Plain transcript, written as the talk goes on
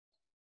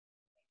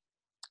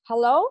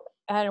Hello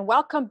and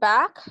welcome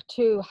back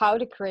to How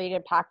to Create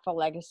Impactful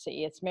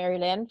Legacy. It's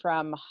Mari-Lyn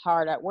from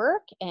Hard at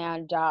Work,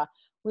 and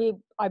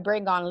I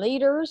bring on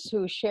leaders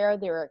who share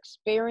their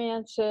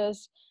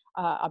experiences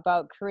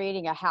about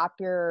creating a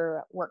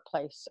happier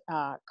workplace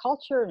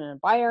culture and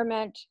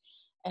environment.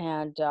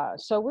 And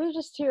so we're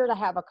just here to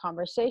have a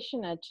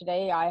conversation. And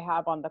today I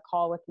have on the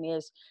call with me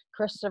is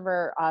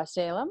Christopher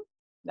Salem.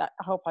 I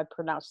hope I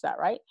pronounced that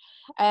right.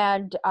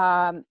 And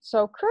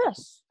so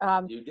Chris,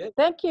 You did.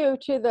 thank you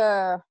to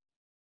the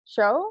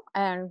show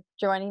and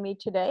joining me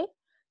today.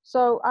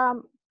 So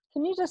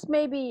can you just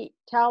maybe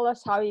tell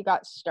us how you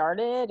got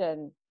started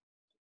and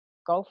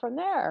go from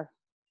there?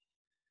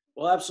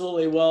 Well,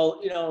 absolutely.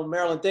 Well,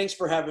 Marilyn, thanks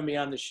for having me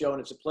on the show, and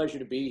it's a pleasure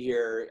to be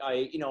here.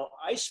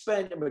 I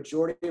spent a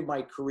majority of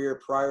my career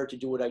prior to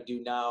do what I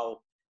do now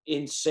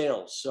in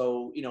sales.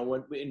 So,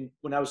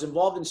 when I was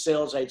involved in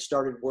sales, I had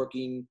started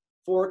working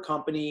for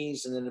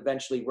companies and then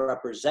eventually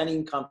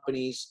representing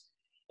companies.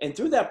 And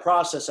through that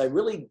process, I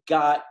really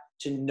got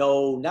to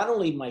know not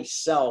only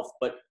myself,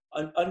 but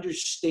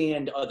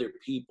understand other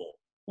people.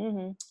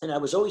 Mm-hmm. And I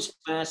was always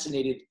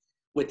fascinated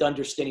with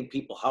understanding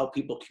people, how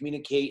people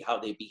communicate, how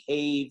they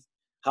behave,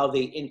 how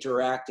they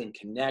interact and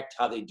connect,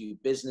 how they do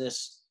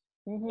business,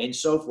 Mm-hmm. and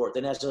so forth.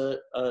 And as a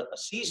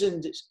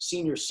seasoned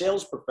senior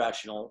sales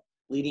professional,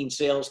 leading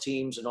sales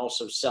teams and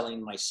also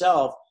selling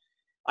myself,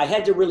 I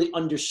had to really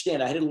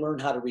understand. I had to learn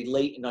how to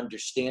relate and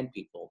understand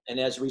people. And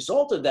as a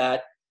result of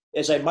that,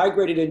 as I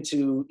migrated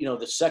into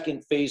the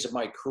second phase of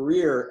my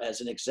career as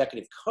an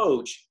executive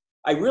coach,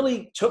 I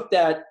really took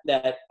that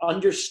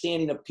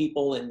understanding of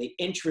people and the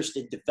interest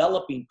in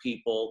developing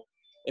people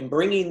and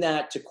bringing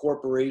that to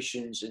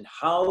corporations and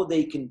how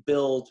they can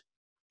build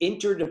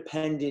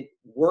interdependent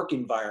work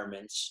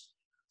environments,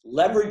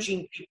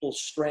 leveraging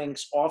people's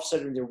strengths,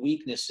 offsetting their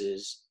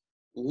weaknesses,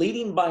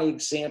 leading by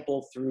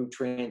example through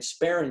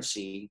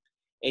transparency,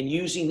 and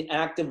using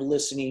active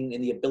listening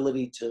and the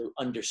ability to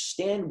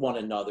understand one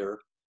another,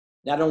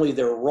 not only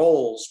their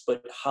roles,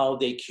 but how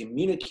they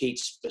communicate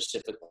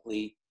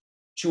specifically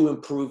to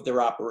improve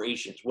their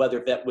operations,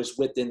 whether that was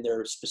within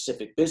their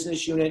specific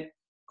business unit,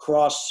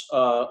 across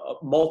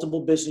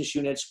multiple business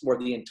units, or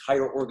the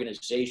entire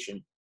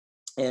organization.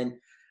 And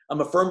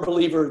I'm a firm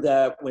believer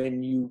that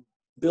when you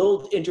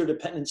build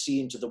interdependency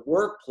into the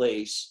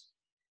workplace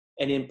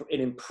and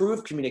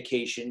improve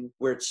communication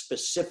where it's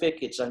specific,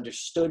 it's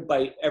understood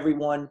by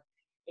everyone,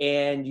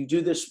 and you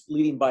do this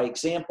leading by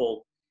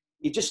example,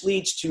 it just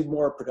leads to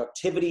more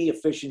productivity,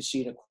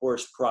 efficiency, and of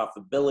course,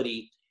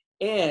 profitability,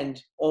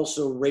 and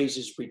also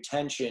raises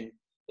retention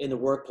in the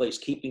workplace,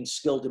 keeping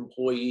skilled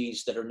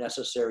employees that are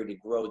necessary to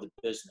grow the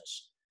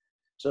business.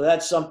 So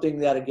that's something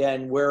that,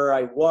 again, where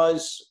I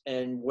was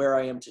and where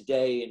I am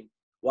today and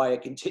why I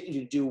continue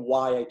to do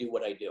why I do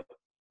what I do.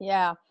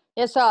 Yeah,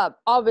 it's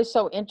always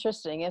so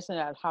interesting, isn't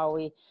it? How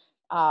we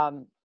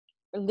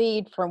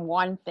lead from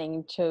one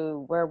thing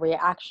to where we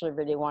actually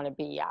really want to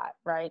be at,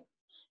 right?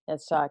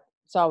 It's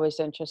always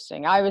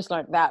interesting. I always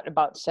learned that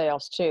about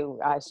sales too.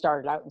 I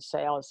started out in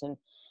sales, and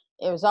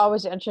it was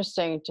always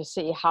interesting to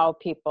see how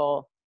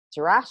people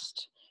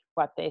dressed,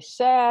 what they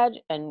said,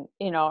 and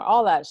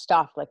all that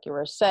stuff, like you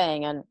were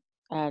saying,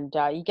 and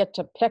you get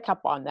to pick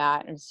up on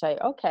that and say,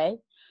 okay,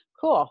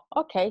 cool,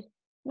 okay,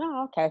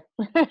 no, okay.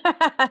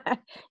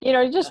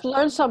 You just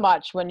learn so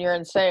much when you're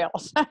in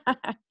sales.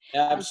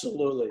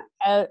 Absolutely.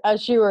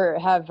 As you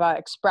have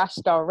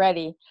expressed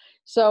already.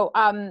 So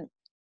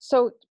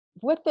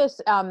with this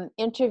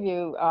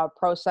interview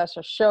process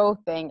or show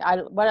thing,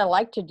 what I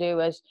like to do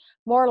is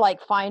more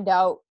like find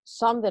out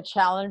some of the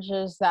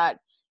challenges that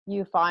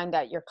you find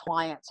that your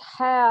clients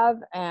have,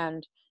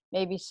 and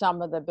maybe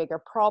some of the bigger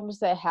problems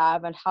they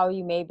have, and how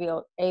you may be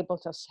able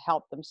to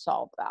help them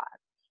solve that.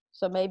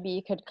 So maybe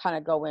you could kind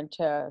of go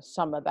into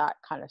some of that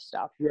kind of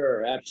stuff.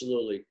 Sure,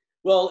 absolutely.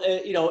 Well,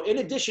 in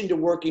addition to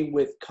working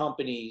with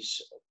companies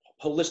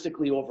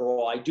holistically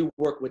overall, I do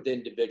work with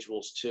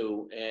individuals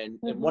too. And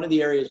one of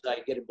the areas that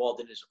I get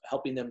involved in is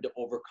helping them to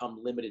overcome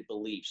limited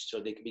beliefs so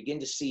they can begin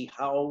to see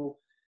how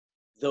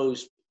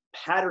those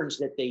patterns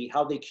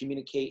how they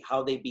communicate,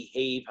 how they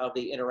behave, how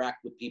they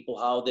interact with people,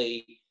 how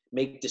they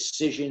make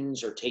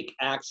decisions or take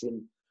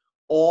action,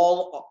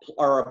 all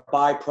are a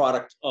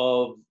byproduct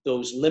of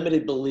those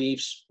limited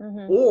beliefs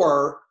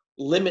or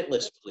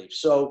limitless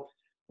beliefs. So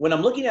when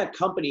I'm looking at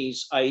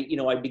companies, I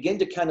begin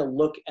to kind of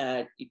look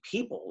at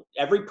people.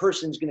 Every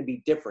person's going to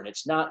be different.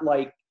 It's not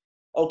like,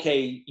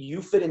 okay,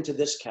 you fit into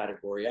this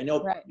category. I know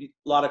a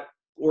lot of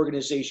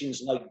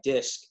organizations like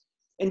DISC,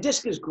 and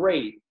DISC is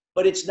great,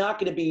 but it's not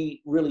going to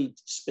be really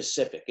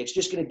specific. It's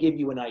just going to give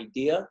you an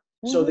idea.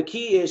 So the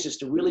key is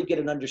to really get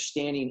an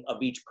understanding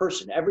of each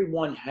person.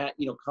 Everyone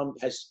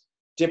has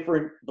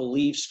different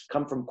beliefs,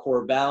 come from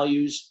core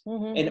values,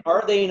 and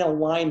are they in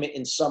alignment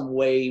in some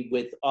way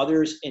with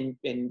others in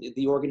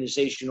the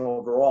organization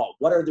overall?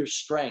 What are their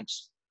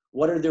strengths?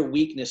 What are their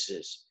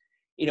weaknesses?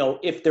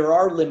 If there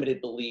are limited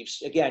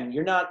beliefs, again,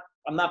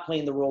 I'm not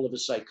playing the role of a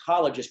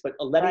psychologist, but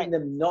letting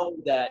them know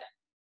that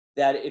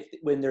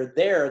when they're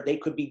there, they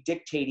could be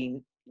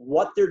dictating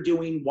what they're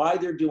doing, why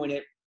they're doing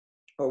it,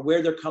 or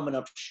where they're coming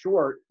up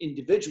short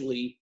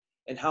individually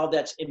and how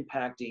that's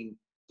impacting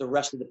the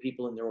rest of the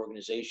people in their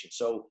organization.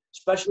 So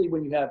especially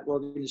when you have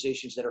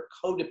organizations that are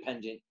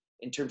codependent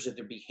in terms of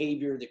their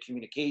behavior, their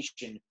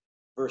communication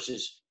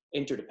versus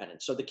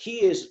interdependent. So the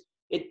key is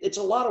it's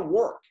a lot of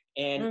work.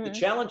 And the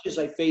challenges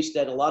I face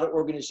that a lot of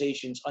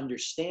organizations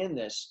understand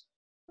this,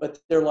 but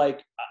they're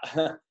like,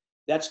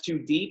 that's too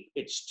deep.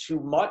 It's too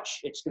much.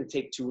 It's going to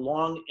take too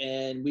long.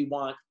 And we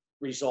want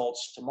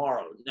results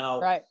tomorrow. Now,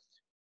 Right.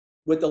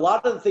 with a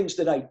lot of the things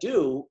that I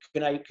do,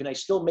 can I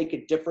still make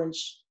a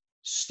difference?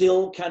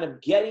 Still kind of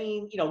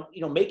getting,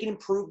 making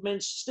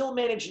improvements, still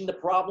managing the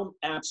problem?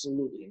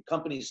 Absolutely. And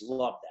companies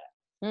love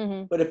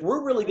that. But if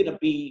we're really going to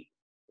be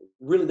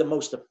really the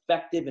most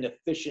effective and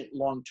efficient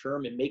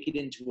long-term and make it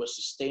into a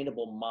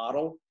sustainable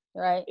model,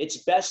 Right.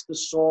 it's best to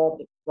solve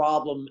the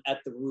problem at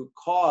the root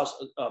cause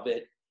of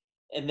it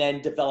and then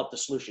develop the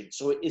solution.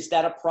 So is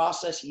that a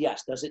process?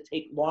 Yes. Does it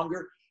take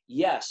longer?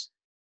 Yes.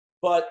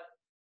 But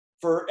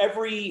for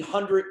every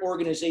 100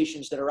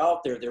 organizations that are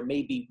out there, there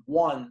may be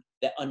one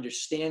that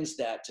understands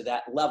that to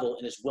that level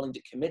and is willing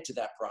to commit to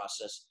that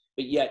process,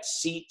 but yet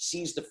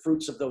sees the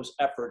fruits of those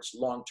efforts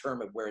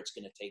long-term and where it's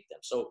going to take them.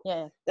 So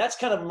that's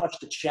kind of much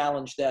the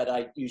challenge that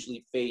I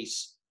usually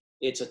face.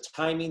 It's a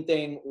timing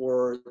thing,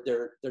 or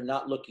they're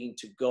not looking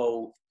to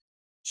go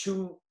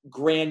too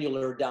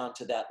granular down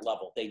to that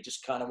level. They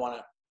just kind of want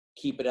to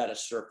keep it at a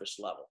surface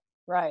level.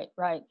 Right.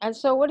 Right. And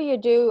so what do you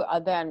do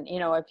then,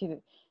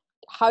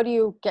 how do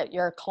you get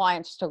your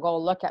clients to go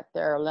look at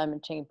their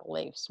limiting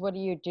beliefs? What do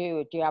you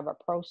do? Do you have a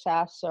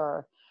process,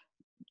 or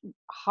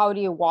how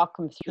do you walk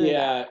them through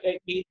that?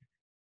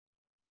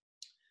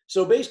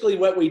 So basically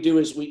what we do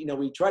is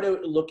we try to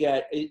look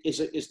at,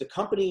 is the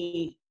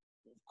company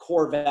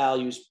core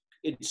values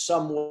in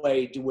some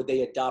way, would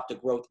they adopt a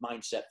growth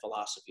mindset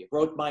philosophy? A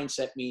growth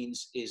mindset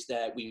is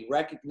that we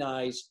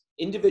recognize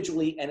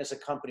individually and as a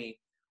company,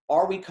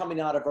 are we coming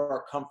out of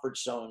our comfort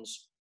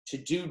zones to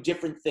do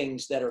different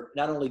things that are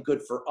not only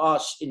good for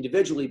us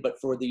individually, but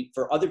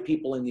for other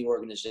people in the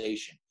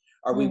organization?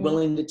 Are we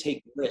willing to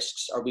take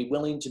risks? Are we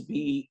willing to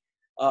be,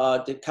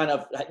 to kind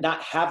of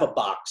not have a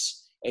box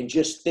and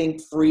just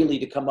think freely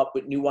to come up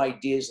with new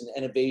ideas and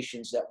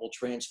innovations that will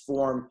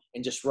transform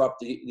and disrupt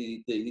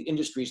the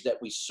industries that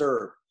we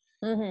serve?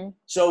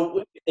 So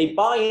if they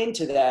buy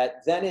into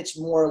that, then it's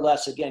more or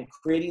less, again,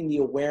 creating the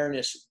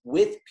awareness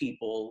with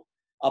people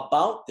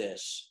about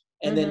this,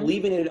 and then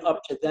leaving it up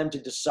to them to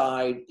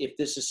decide if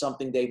this is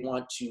something they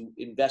want to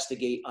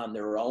investigate on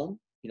their own,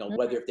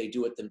 whether if they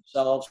do it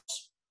themselves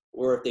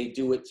or if they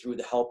do it through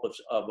the help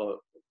of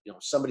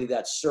somebody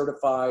that's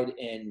certified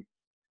and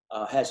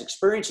has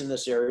experience in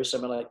this area,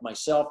 someone like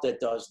myself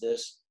that does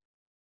this,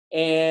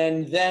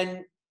 and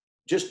then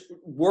just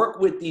work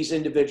with these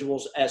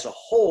individuals as a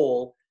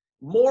whole,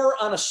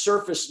 more on a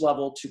surface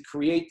level, to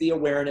create the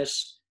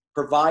awareness,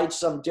 provide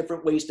some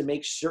different ways to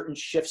make certain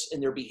shifts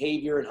in their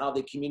behavior and how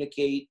they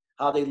communicate,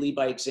 how they lead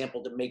by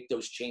example to make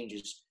those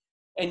changes.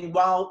 And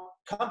while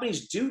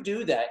companies do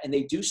that and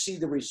they do see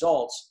the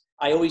results,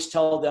 I always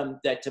tell them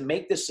that to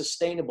make this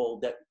sustainable,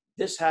 that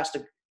this has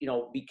to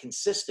be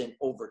consistent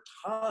over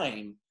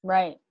time,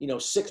 right?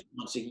 6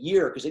 months, a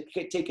year, because it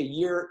could take a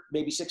year,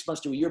 maybe 6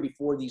 months to a year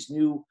before these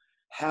new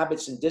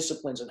habits and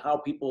disciplines and how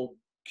people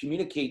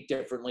communicate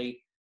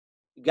differently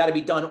got to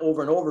be done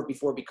over and over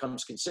before it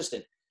becomes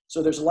consistent.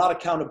 So there's a lot of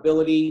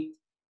accountability.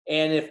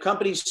 And if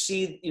companies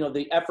see,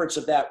 the efforts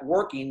of that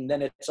working,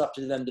 then it's up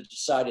to them to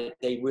decide if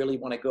they really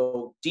want to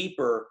go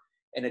deeper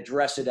and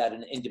address it at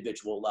an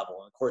individual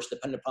level. And of course,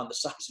 depending upon the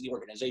size of the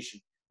organization,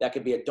 that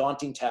could be a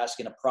daunting task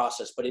and a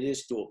process, but it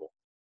is doable.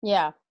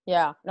 Yeah.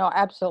 No,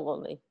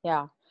 absolutely.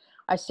 Yeah.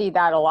 I see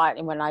that a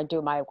lot when I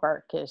do my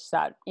work, is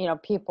that,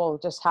 people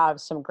just have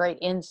some great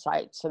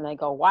insights and they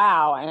go,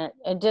 wow. And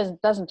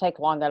it doesn't take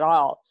long at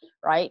all.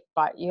 Right.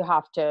 But you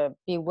have to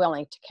be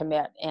willing to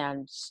commit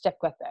and stick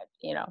with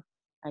it,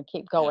 and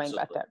keep going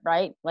Absolutely. with it.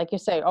 Right. Like you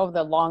say, over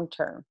the long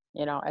term,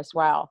 as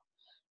well.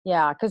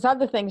 Yeah. Because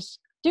other things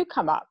do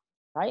come up.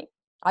 Right.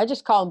 I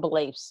just call them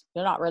beliefs.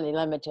 They're not really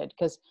limited,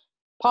 because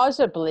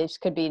positive beliefs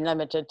could be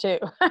limited too.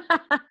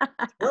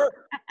 Sure.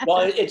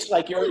 Well, it's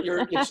like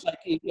it's like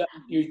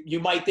you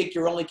might think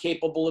you're only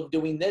capable of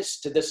doing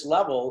this to this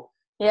level.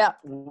 Yeah.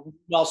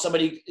 While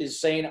somebody is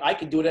saying, I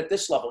can do it at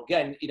this level.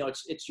 Again,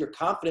 it's your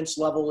confidence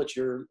level, it's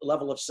your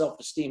level of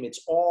self-esteem.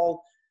 It's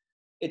all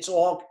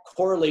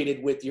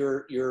correlated with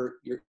your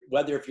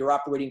whether if you're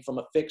operating from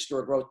a fixed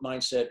or a growth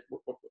mindset,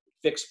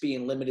 fixed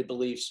being limited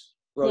beliefs,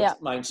 growth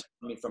mindset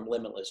coming from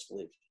limitless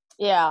beliefs.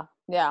 Yeah.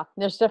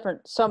 There's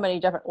so many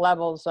different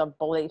levels of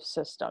belief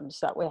systems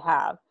that we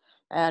have,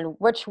 and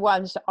which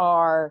ones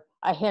are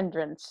a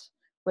hindrance,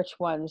 which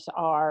ones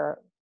are,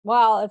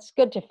 well, it's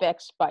good to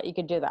fix, but you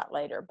could do that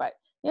later, but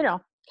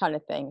kind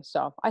of thing.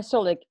 So I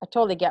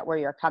totally get where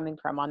you're coming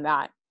from on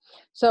that.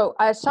 So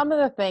some of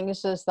the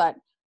things is that,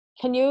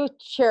 can you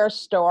share a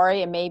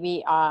story and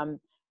maybe of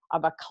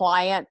a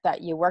client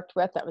that you worked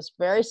with that was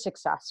very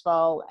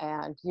successful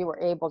and you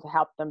were able to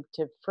help them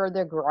to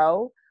further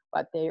grow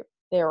what they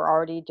were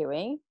already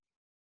doing?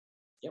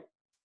 Yep.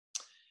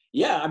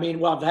 Yeah, I mean,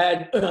 well, I've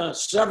had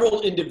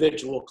several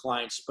individual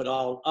clients, but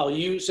I'll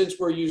use, since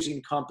we're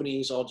using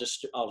companies, I'll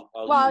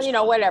Well, use you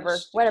know, companies to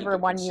keep whatever it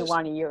one you consistent.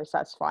 want to use,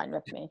 that's fine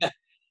with me.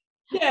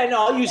 Yeah,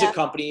 no, I'll use a Yeah.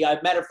 company.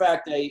 Matter of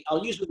fact,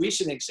 I'll use a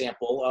recent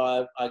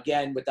example,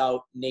 again,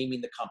 without naming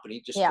the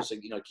company, just Yeah.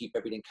 because, keep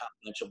everything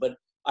confidential. But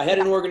I had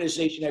Yeah. an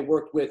organization I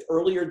worked with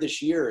earlier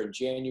this year in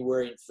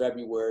January and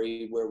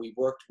February, where we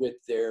worked with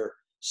their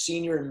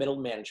senior and middle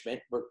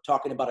management. We're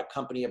talking about a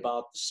company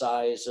about the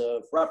size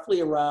of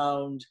roughly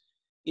around,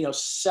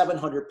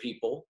 700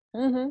 people.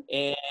 Mm-hmm.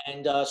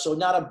 And so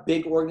not a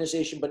big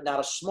organization, but not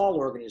a small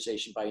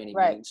organization by any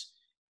Right. means.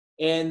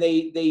 And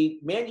they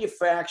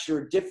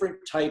manufacture different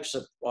types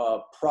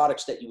of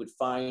products that you would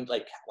find,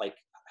 like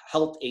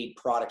health aid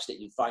products that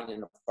you'd find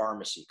in a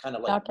pharmacy, kind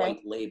of like Okay.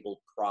 white labeled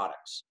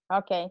products.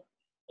 Okay.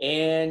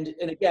 And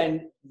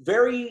again,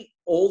 very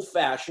old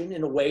fashioned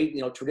in a way,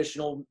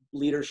 traditional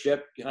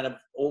leadership, kind of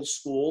old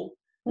school,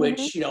 Mm-hmm.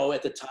 which,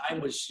 at the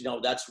time was,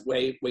 that's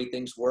way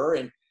things were.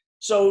 And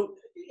so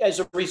as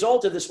a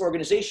result of this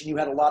organization, you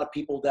had a lot of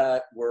people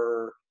that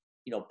were,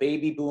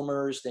 baby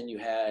boomers, then you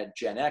had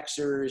Gen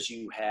Xers,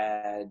 you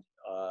had,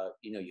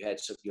 you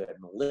had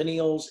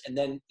millennials, and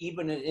then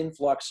even an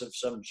influx of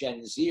some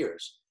Gen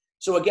Zers.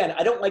 So again,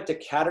 I don't like to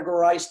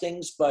categorize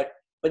things, but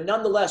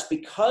nonetheless,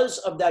 because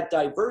of that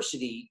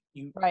diversity,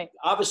 you Right.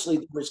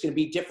 obviously there's going to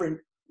be different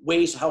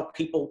ways how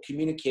people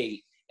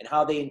communicate and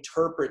how they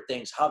interpret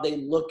things, how they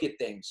look at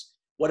things,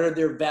 what are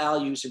their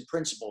values and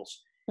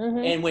principles. Mm-hmm.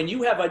 And when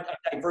you have a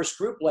diverse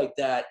group like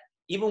that,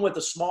 even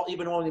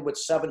only with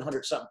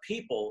 700 something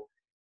people,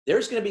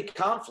 there's going to be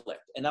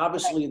conflict. And Right.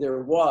 obviously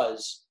there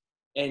was,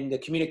 and the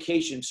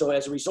communication. So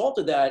as a result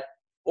of that,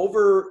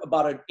 over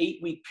about an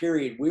 8-week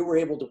period, we were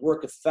able to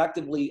work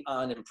effectively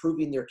on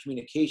improving their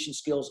communication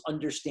skills,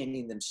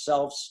 understanding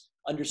themselves,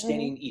 Mm-hmm.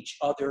 understanding each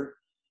other,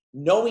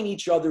 knowing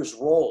each other's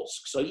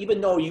roles. So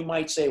even though you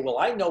might say, well,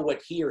 I know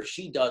what he or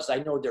she does, I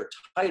know their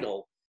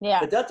title, Yeah.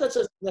 but that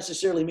doesn't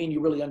necessarily mean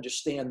you really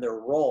understand their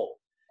role.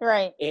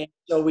 Right. And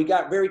so we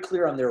got very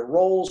clear on their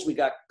roles. We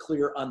got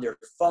clear on their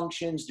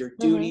functions, their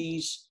Mm-hmm.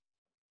 duties,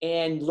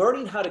 and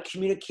learning how to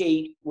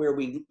communicate where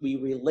we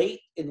relate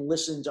and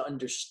listen to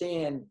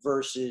understand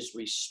versus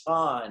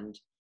respond.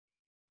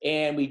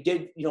 And we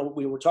did,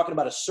 we were talking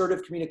about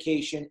assertive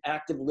communication,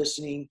 active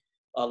listening,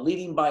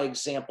 leading by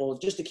example,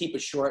 just to keep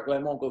it short. I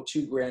won't go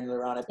too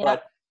granular on it, Yeah.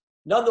 but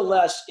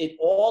nonetheless, it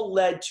all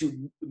led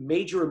to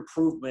major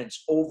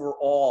improvements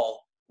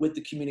overall with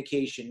the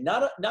communication,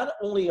 not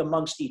only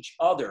amongst each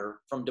other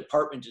from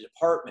department to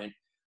department,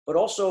 but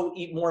also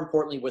even more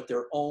importantly with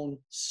their own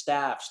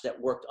staffs that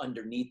worked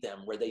underneath them,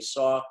 where they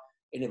saw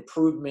an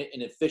improvement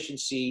in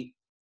efficiency.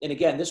 And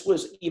again, this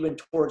was even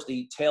towards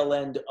the tail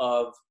end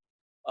of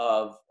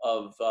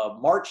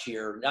March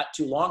here, not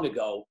too long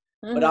ago.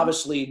 But Mm-hmm.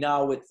 obviously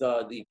now with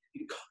the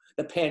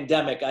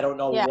pandemic, I don't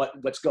know Yeah.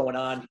 what's going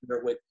on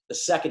here with the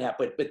second half.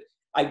 But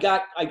I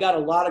got a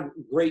lot of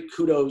great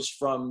kudos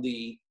from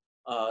the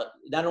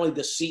not only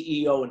the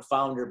CEO and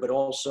founder, but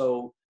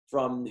also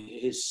from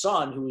his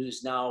son, who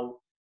is now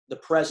the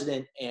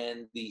president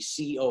and the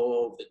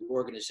COO of the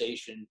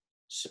organization,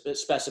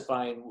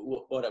 specifying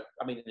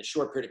in a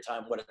short period of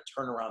time, what a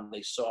turnaround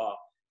they saw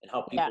and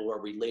how Yeah. people were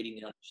relating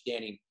and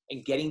understanding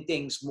and getting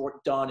things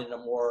more done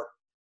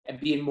and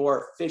being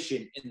more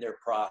efficient in their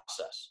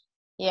process.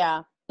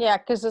 Yeah. Yeah.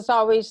 Because it's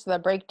always the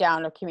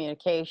breakdown of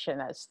communication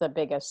that's the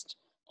biggest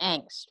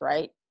angst,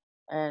 right?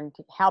 And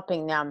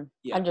helping them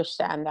Yeah.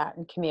 understand that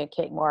and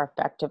communicate more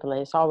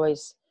effectively is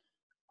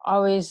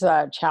always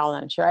a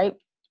challenge, right?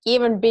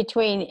 Even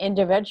between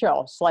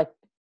individuals, like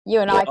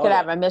you and I Oh could yeah.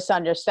 have a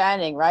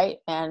misunderstanding, right?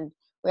 And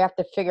we have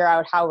to figure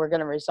out how we're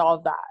going to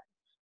resolve that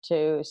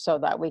so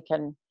that we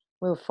can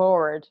move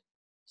forward.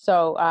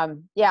 So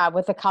yeah,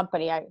 with the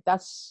company,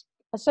 that's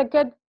a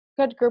good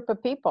group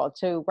of people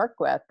to work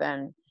with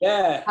and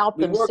Yeah. help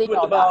We them worked see with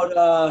all that.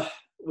 about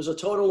it was a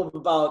total of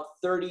about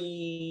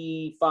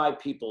 35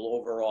 people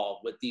overall.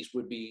 With these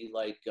would be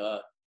like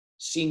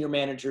senior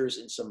managers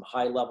and some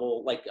high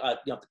level, like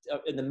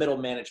in the middle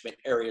management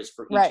areas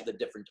for each of Right. the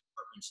different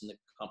departments in the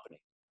company.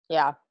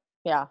 Yeah.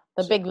 Yeah.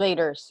 The So big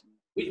leaders.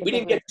 we, The we big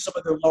didn't get leaders. to some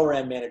of their lower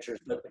end managers,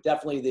 but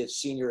definitely the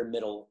senior and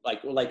middle,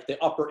 like the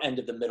upper end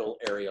of the middle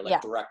area, like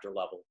Yeah. director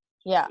level.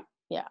 So to Yeah. speak.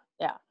 Yeah.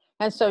 Yeah.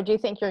 And so do you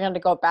think you're going to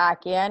go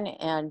back in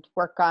and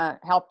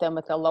help them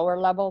with the lower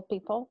level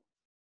people?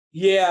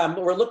 Yeah,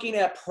 we're looking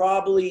at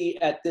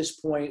probably at this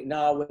point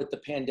now with the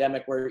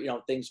pandemic where,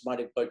 things might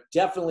have, but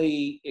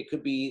definitely it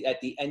could be at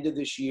the end of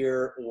this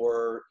year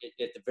or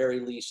at the very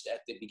least at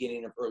the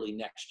beginning of early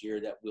next year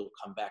that we'll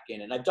come back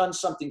in. And I've done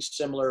something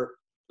similar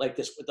like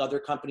this with other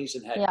companies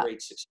and had Yeah.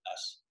 great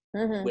success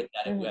Mm-hmm. with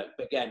that.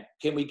 Mm-hmm. Again,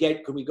 can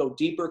we go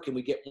deeper? Can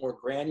we get more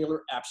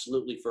granular?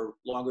 Absolutely, for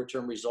longer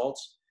term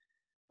results.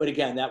 But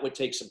again, that would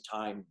take some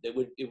time. It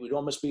would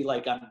almost be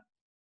like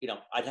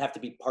I'd have to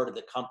be part of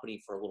the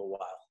company for a little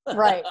while.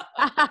 Right.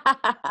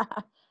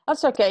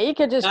 That's okay. You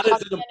could just Not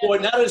as an employee,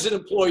 not as an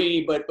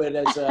employee, but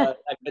as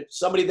but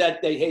somebody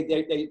that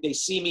they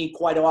see me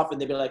quite often.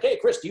 They'd be like, "Hey,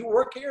 Chris, do you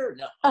work here?"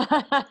 No.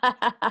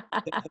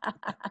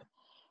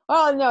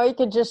 Well, no, you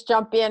could just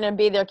jump in and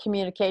be their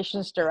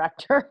communications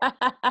director.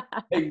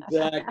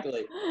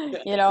 Exactly.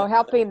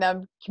 Helping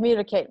them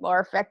communicate more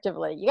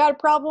effectively. You got a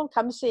problem?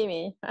 Come see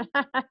me.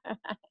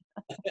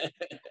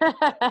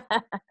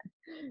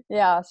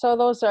 Yeah, so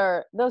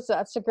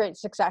that's a great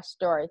success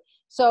story.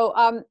 So,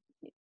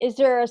 is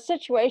there a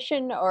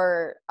situation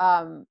or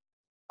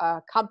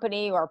a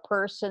company or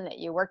person that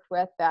you worked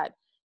with that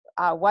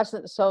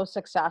wasn't so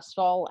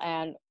successful,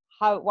 and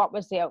what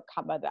was the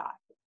outcome of that?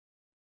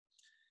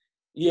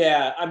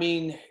 Yeah, I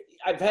mean,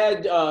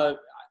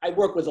 I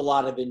work with a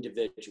lot of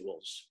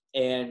individuals,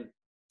 and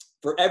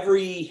for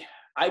every,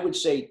 I would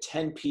say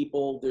 10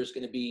 people, there's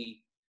going to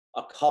be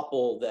a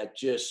couple that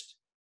just,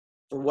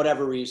 for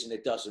whatever reason,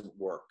 it doesn't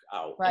work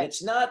out. And Right.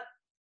 it's not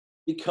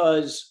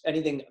because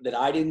anything that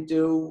I didn't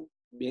do.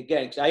 I mean,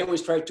 again, 'cause I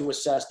always try to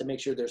assess to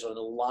make sure there's an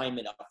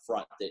alignment up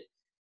front that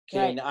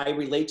Right. can I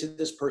relate to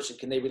this person?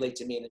 Can they relate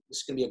to me? And this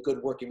is going to be a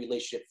good working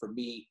relationship for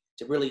me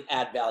to really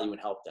add value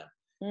and help them.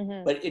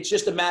 Mm-hmm. But it's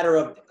just a matter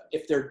of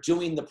if they're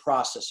doing the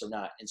process or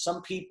not. And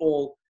some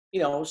people,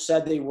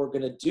 said they were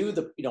going to do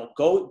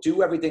go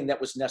do everything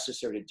that was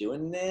necessary to do.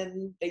 And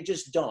then they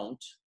just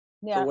don't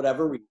for Yeah.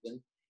 whatever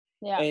reason.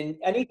 Yeah. And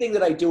anything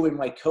that I do in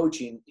my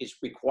coaching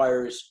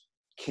requires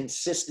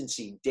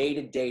consistency day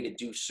to day to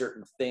do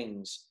certain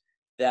things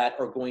that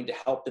are going to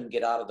help them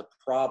get out of the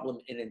problem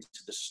and into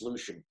the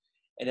solution.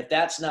 And if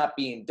that's not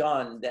being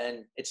done,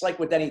 then it's like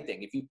with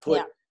anything. If you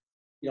put,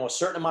 a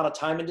certain amount of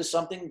time into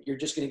something, you're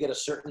just going to get a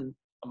certain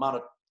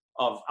amount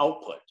of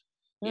output.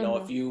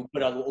 Mm-hmm. If you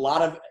put a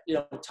lot of,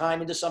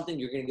 time into something,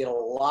 you're going to get a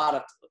lot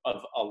of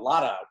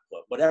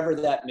output, whatever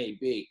that may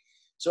be.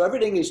 So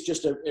everything is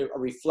just a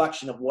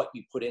reflection of what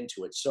you put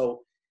into it.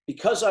 So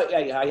because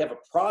I have a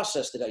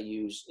process that I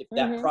use, if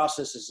that Mm-hmm.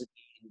 process is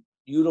being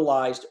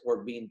utilized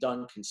or being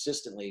done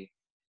consistently,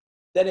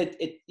 then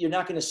you're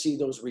not going to see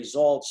those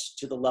results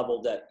to the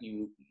level that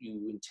you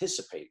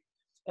anticipate.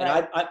 And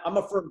Right. I'm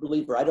a firm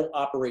believer. I don't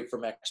operate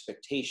from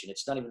expectation.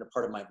 It's not even a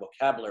part of my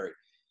vocabulary.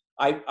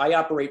 I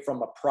operate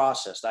from a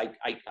process.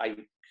 I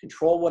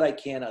control what I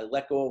can. I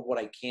let go of what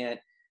I can't.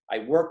 I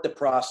work the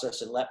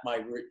process and let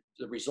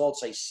the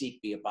results I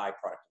seek be a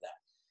byproduct of that.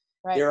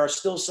 Right. There are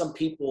still some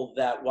people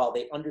that, while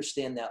they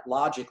understand that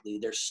logically,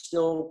 they're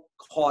still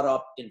caught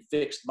up in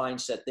fixed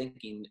mindset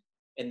thinking,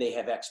 and they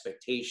have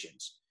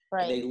expectations.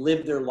 Right. And they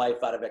live their life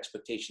out of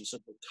expectations. So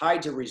they're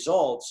tied to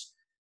results,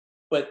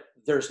 but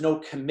there's no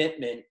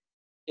commitment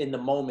in the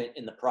moment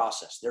in the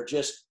process. They're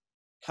just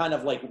kind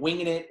of like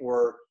winging it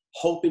or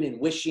hoping and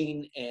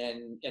wishing.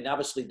 And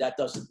obviously that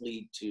doesn't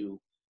lead to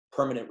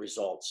permanent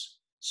results.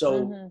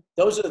 So Mm-hmm.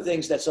 those are the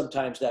things that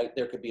sometimes that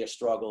there could be a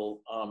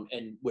struggle,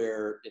 and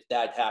where if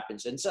that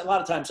happens, and so a lot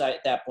of times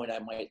at that point I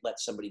might let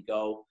somebody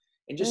go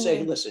and just say,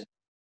 hey, Mm-hmm. listen,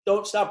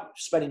 don't stop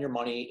spending your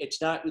money.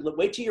 It's not,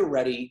 wait till you're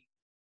ready.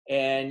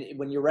 And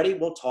when you're ready,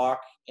 we'll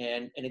talk.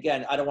 And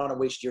again, I don't want to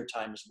waste your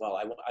time as well.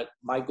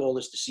 My goal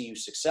is to see you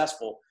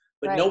successful,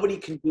 but Right. nobody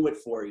can do it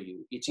for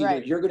you. It's either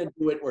Right. you're going to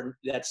do it or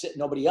that's it.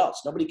 Nobody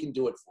else. Nobody can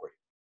do it for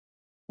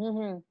you.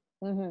 Mm-hmm.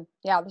 Mm-hmm.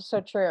 Yeah, that's so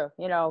true.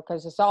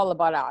 Because it's all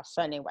about us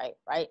anyway,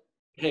 right?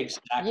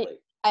 Exactly.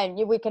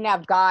 We can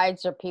have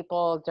guides or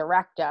people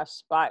direct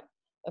us, but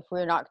if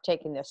we're not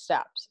taking the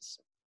steps,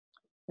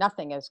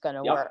 nothing is going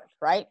to Yep. work,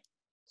 right?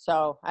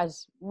 So,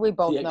 as we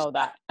both Yeah, know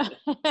that.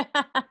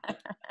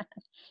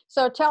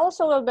 So tell us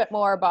a little bit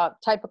more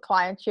about type of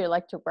clients you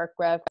like to work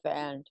with,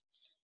 and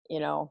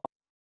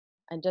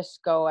and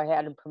just go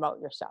ahead and promote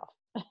yourself.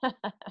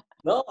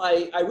 Well,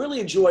 I really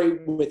enjoy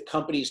with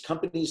companies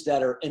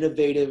that are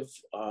innovative,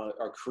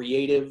 are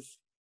creative,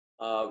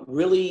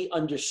 really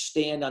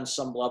understand on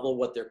some level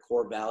what their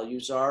core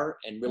values are,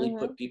 and really Mm-hmm.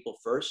 put people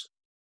first.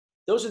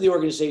 Those are the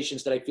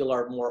organizations that I feel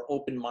are more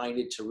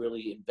open-minded to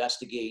really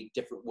investigate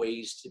different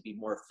ways to be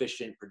more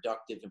efficient,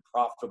 productive, and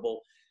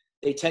profitable.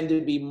 They tend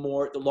to be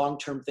more the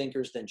long-term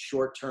thinkers than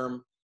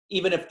short-term,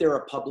 even if they're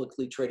a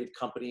publicly traded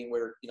company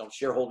where,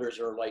 shareholders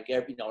are like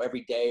every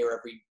day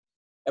or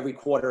every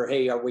quarter,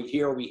 hey, are we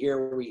here? Are we here?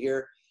 Are we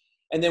here?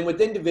 And then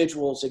with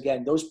individuals,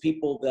 again, those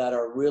people that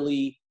are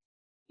really,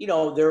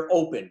 they're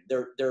open,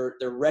 they're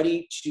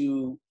ready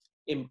to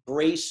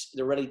embrace,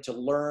 they're ready to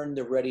learn,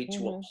 they're ready to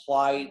Mm-hmm.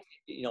 apply,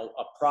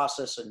 a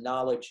process of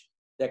knowledge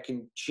that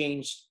can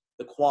change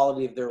the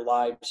quality of their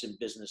lives and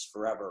business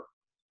forever,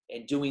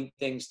 and doing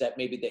things that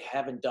maybe they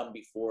haven't done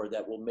before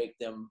that will make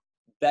them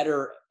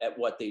better at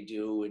what they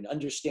do, and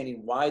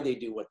understanding why they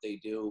do what they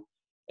do,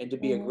 and to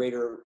be a Mm-hmm.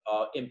 greater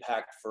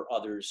impact for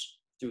others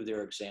through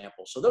their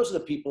example. So those are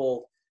the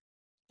people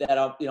that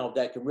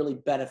that can really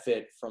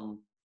benefit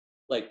from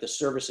like the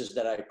services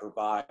that I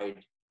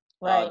provide.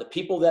 Right. The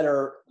people that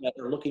are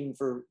looking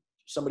for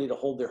somebody to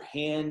hold their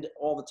hand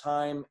all the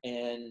time,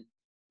 and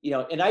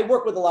and I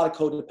work with a lot of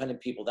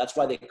codependent people. That's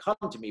why they come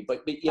to me.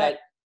 But yet,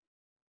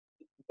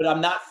 Right. but I'm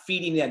not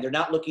feeding them. They're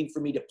not looking for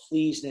me to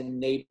please and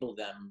enable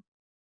them.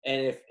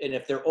 And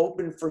if they're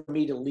open for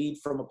me to lead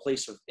from a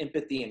place of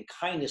empathy and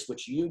kindness,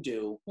 which you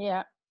do,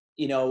 Yeah.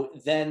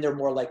 then they're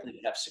more likely to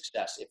have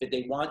success. If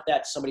they want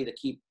that somebody to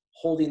keep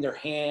holding their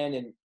hand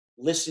and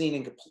listening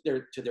and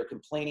to their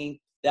complaining,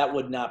 that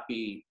would not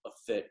be a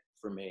fit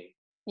for me.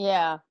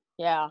 Yeah.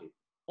 Yeah.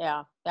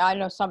 Yeah. I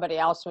know somebody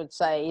else would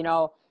say,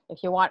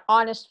 if you want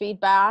honest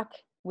feedback,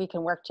 we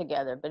can work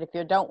together. But if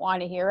you don't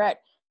want to hear it,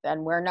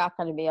 then we're not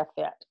going to be a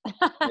fit.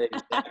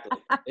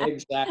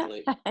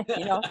 Exactly.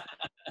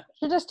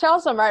 She just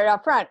tells them right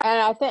up front.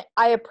 And I think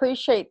I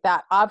appreciate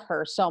that of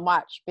her so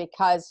much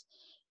because,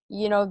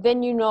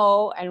 then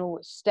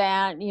and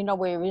stand,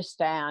 where you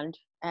stand,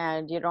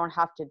 and you don't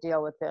have to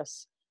deal with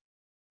this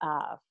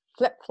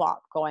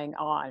flip-flop going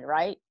on,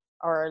 right?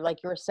 Or like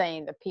you were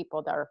saying, the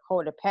people that are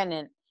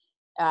codependent,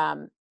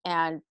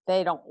 and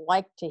they don't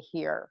like to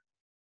hear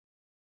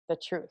the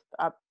truth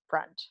up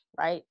front,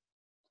 right?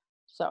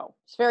 So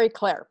it's very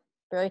clear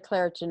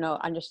to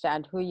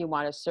understand who you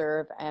want to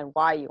serve and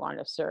why you want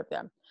to serve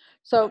them.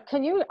 So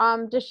can you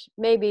just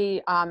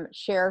maybe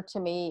share to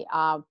me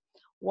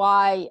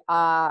why,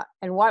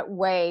 in what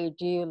way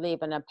do you leave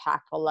an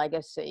impactful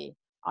legacy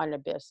on a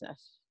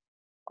business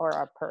or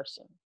a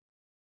person?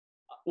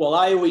 Well,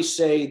 I always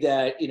say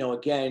that,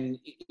 again,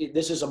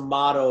 this is a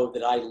motto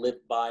that I live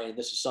by, and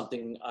this is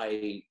something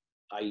I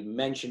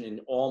mention in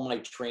all my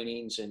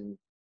trainings and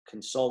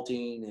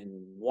consulting and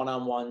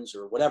one-on-ones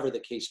or whatever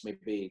the case may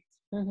be.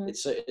 Mm-hmm.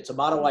 It's a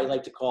motto I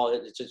like to call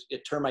it. It's a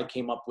term I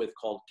came up with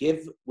called give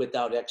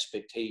without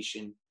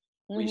expectation,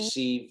 Mm-hmm.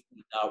 receive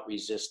without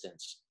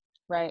resistance.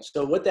 Right.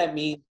 So what that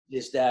means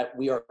is that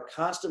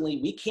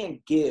we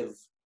can't give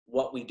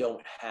what we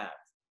don't have.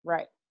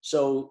 Right.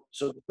 So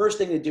the first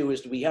thing to do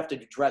is we have to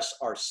address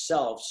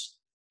ourselves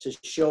to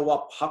show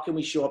up. How can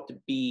we show up to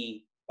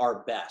be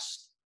our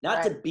best?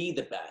 Not to be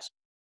the best,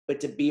 but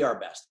to be our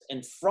best.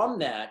 And from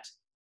that,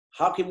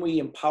 how can we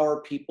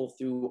empower people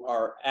through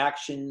our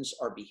actions,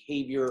 our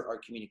behavior, our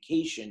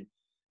communication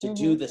to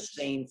Mm-hmm. do the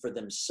same for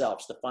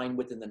themselves, to find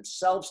within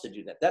themselves to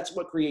do that? That's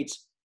what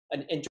creates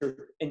an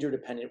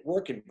interdependent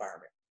work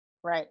environment.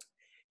 Right.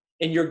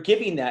 And you're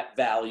giving that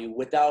value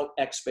without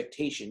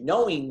expectation,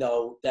 knowing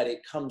though that it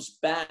comes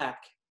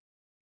back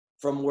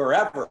from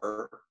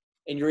wherever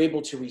and you're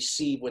able to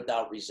receive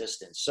without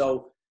resistance.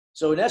 So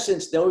in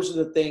essence, those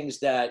are the things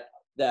that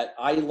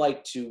I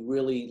like to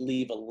really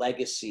leave a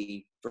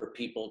legacy for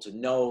people to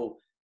know,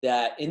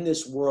 that in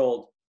this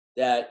world,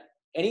 that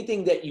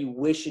anything that you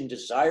wish and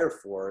desire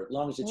for, as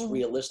long as it's Mm-hmm.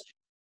 realistic,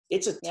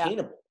 it's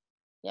attainable.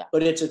 Yeah.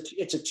 But it's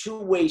a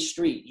two-way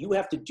street. You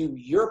have to do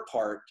your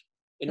part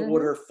in Mm-hmm.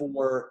 order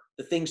for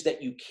the things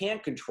that you can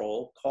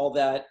control, call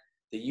that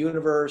the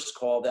universe,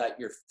 call that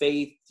your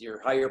faith,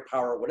 your higher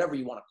power, whatever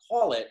you want to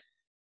call it,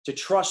 to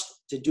trust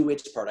to do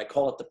its part. I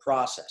call it the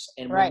process.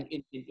 And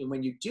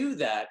when you do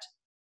that,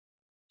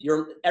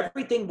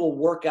 everything will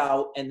work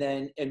out, and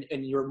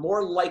you're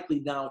more likely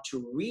now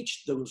to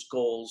reach those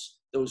goals,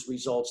 those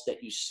results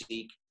that you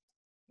seek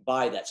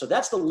by that. So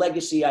that's the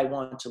legacy I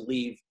want to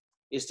leave,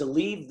 is to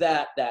leave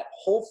that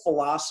whole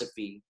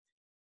philosophy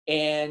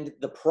and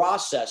the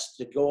process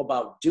to go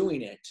about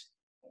doing it.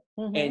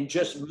 Mm-hmm. And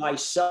just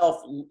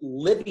myself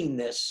living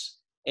this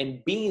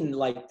and being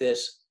like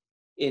this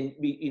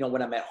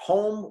when I'm at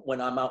home,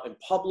 when I'm out in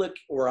public,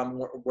 or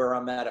where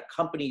I'm at a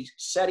company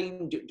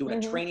setting, doing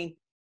Mm-hmm. a training,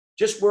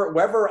 just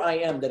wherever I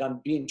am, that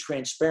I'm being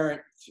transparent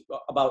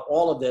about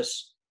all of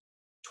this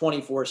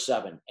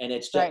 24/7. And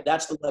it's just,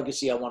 that's the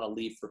legacy I want to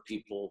leave for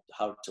people,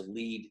 how to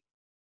lead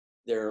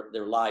their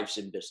lives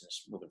in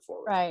business moving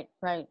forward. Right.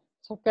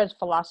 It's a good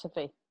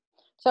philosophy.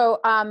 So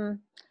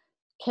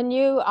can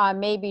you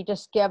maybe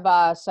just give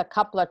us a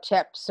couple of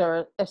tips,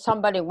 or if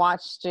somebody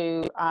wants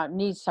to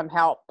need some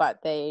help, but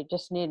they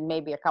just need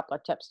maybe a couple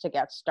of tips to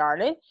get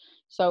started.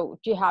 So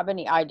do you have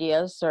any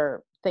ideas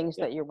or things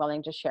that you're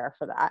willing to share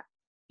for that?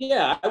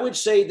 Yeah, I would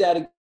say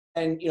that,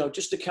 and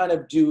just to kind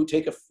of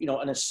take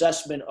an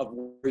assessment of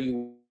where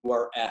you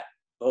are at,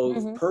 both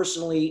mm-hmm.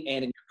 personally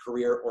and in your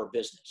career or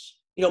business.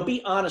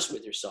 Be honest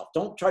with yourself.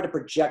 Don't try to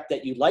project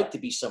that you'd like to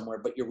be somewhere,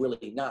 but you're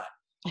really not.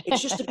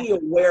 It's just to be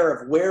aware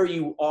of where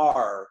you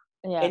are,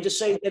 and to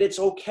say that it's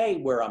okay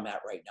where I'm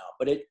at right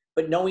now,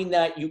 but knowing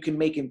that you can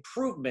make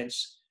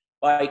improvements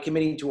by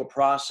committing to a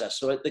process.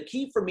 So the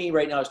key for me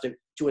right now is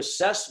to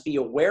assess, be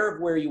aware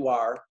of where you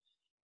are,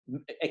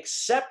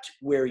 accept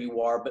where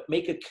you are, but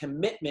make a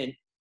commitment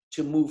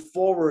to move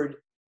forward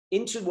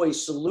into a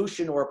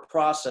solution or a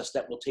process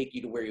that will take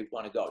you to where you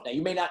want to go. Now,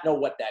 you may not know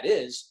what that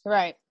is.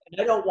 Right.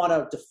 And I don't want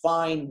to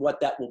define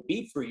what that will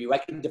be for you. I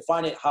can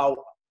define it how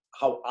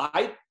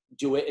I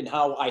do it and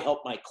how I help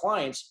my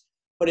clients.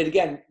 But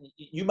again,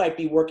 you might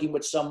be working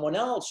with someone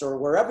else or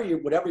whatever you're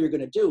going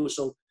to do.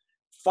 So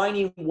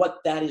finding what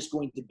that is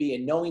going to be,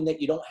 and knowing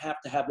that you don't have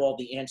to have all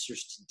the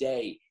answers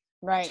today.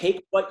 Right.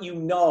 Take what you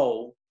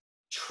know,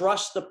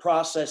 trust the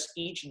process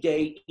each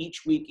day,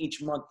 each week,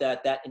 each month,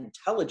 that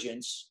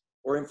intelligence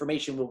or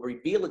information will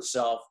reveal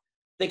itself,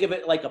 think of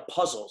it like a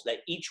puzzle,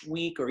 that each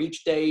week or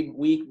each day,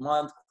 week,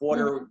 month, Mhm.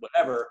 quarter,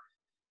 whatever,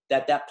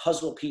 that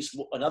puzzle piece,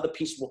 another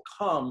piece will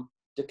come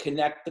to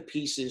connect the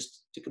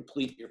pieces to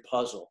complete your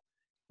puzzle.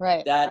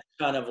 Right. That's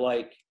kind of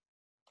like,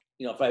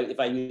 if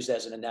I use that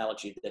as an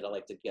analogy that I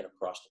like to get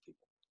across to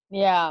people.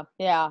 Yeah,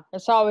 yeah.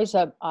 It's always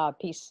a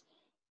piece.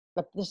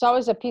 But there's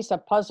always a piece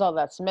of puzzle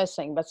that's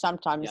missing, but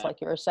sometimes, Yeah.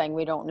 like you were saying,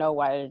 we don't know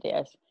what it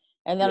is.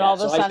 And then Yeah. all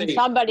of a So I sudden say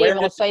somebody will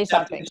awareness, say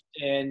something.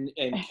 acceptance,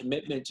 and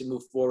commitment to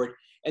move forward.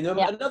 And then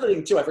Yeah, another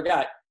thing too, I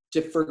forgot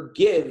to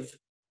forgive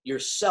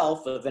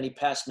yourself of any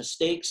past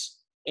mistakes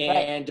right,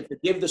 and to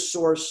forgive the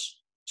source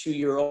to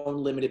your own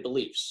limited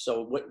beliefs.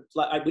 So we didn't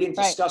right.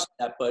 discuss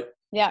that, but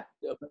Yeah,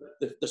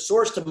 the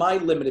source to my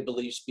limited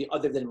beliefs,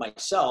 other than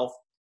myself,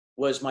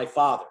 was my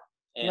father,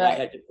 and I right,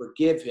 had to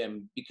forgive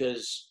him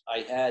because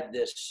I had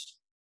this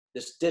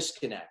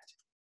disconnect,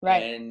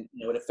 right, and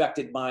it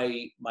affected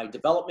my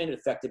development. It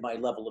affected my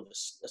level of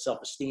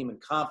self-esteem and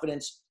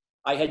confidence.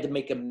 I had to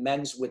make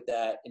amends with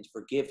that and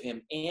forgive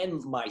him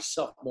and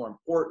myself, more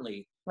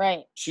importantly,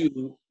 right,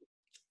 to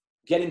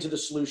get into the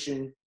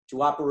solution,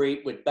 to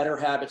operate with better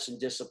habits and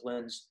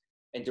disciplines,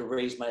 and to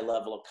raise my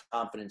level of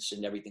confidence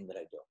in everything that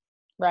I do.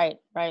 right,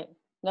 right.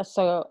 That's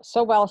so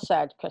well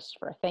said,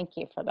 Christopher. Thank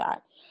you for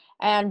that.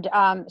 And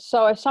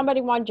so if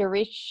somebody wanted to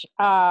reach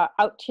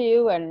out to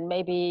you and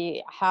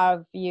maybe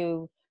have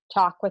you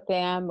talk with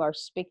them or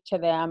speak to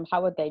them,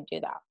 how would they do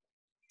that?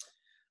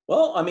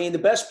 Well, I mean, the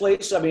best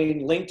place, I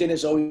mean, LinkedIn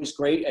is always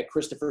great at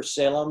Christopher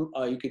Salem.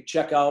 You could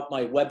check out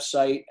my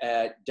website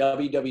at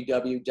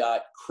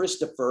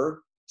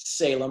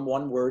www.christophersalem,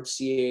 one word,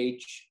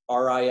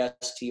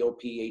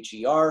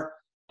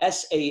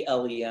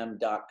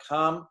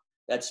 ChristopherSalem.com.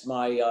 That's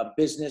my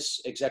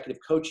business executive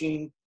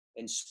coaching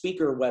and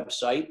speaker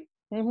website.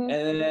 Mm-hmm.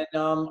 And then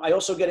I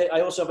also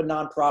have a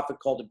nonprofit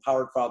called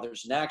Empowered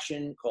Fathers in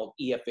Action called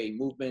EFA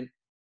Movement.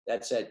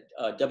 That's at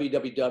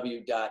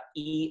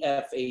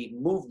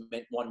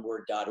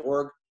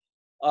www.efamovement.org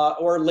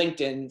or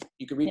LinkedIn.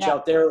 You can reach Yeah.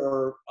 out there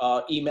or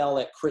email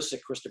at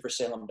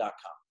chris@christophersalem.com.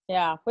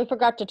 Yeah, we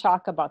forgot to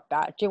talk about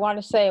that. Do you want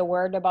to say a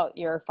word about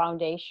your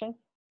foundation?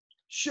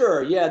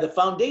 Sure. Yeah. The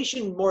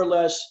foundation, more or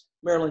less,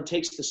 Mari-Lyn,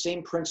 takes the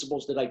same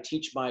principles that I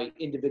teach my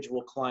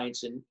individual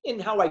clients and in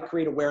how I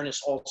create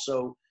awareness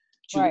also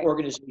to Right,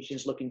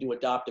 organizations looking to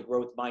adopt a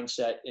growth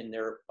mindset in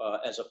their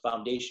as a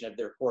foundation of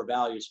their core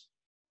values.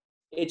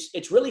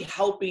 It's really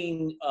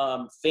helping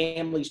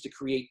families to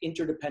create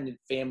interdependent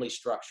family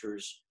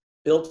structures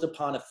built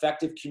upon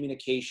effective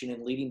communication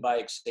and leading by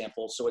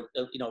example. So,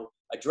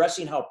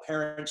 addressing how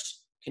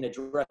parents can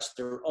address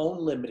their own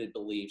limited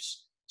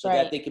beliefs so that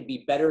right, they can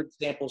be better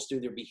examples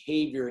through their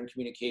behavior and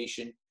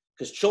communication.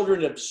 Because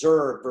children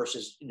observe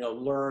versus,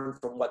 learn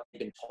from what they've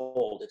been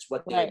told. It's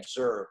what they right,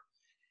 observe.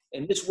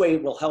 And this way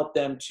will help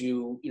them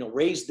to,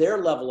 raise their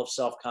level of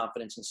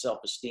self-confidence and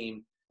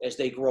self-esteem as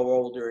they grow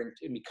older and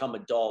become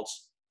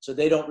adults, so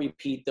they don't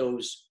repeat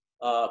those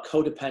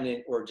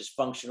codependent or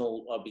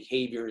dysfunctional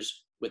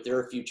behaviors with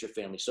their future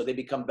families. So they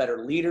become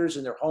better leaders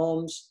in their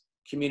homes,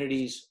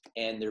 communities,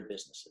 and their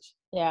businesses.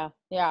 yeah,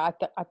 yeah.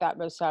 I thought it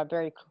was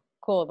very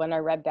cool when I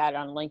read that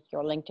on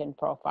your LinkedIn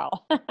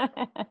profile.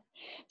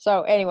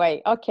 So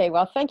anyway, okay.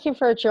 Well, thank you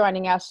for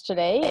joining us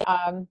today,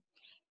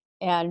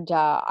 and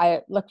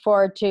I look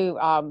forward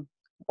to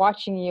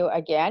watching you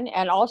again.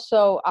 And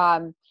also,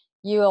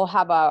 you'll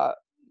have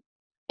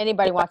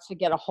anybody wants to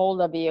get a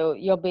hold of you,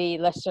 you'll be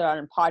listed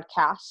on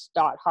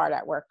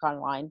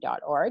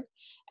podcast.hardatworkonline.org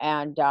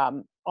and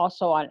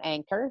also on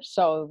Anchor.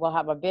 So we'll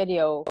have a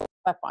video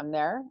clip on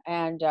there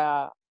and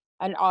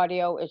an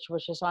audio,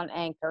 which is on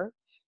Anchor,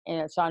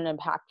 and it's on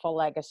Impactful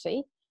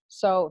Legacy.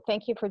 So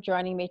thank you for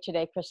joining me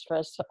today,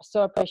 Christopher.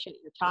 So appreciate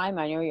your time.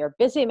 I know you're a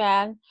busy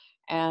man,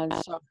 and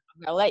so I'm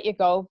going to let you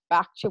go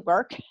back to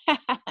work.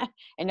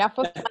 Enough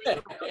of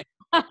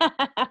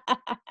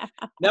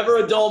Never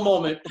a dull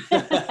moment.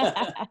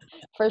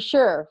 For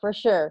sure, for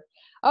sure.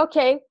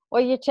 Okay,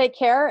 well, you take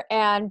care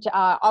and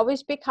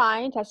always be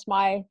kind. That's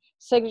my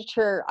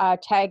signature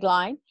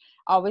tagline.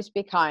 Always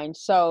be kind.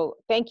 So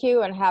thank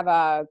you and have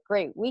a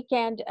great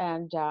weekend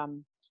and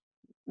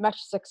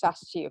much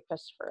success to you,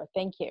 Christopher.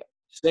 Thank you.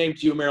 Same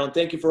to you, Mari-Lyn.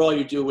 Thank you for all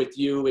you do with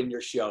you and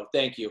your show.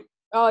 Thank you.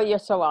 Oh, you're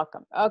so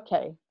welcome.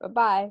 Okay,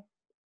 bye-bye.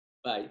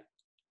 Bye.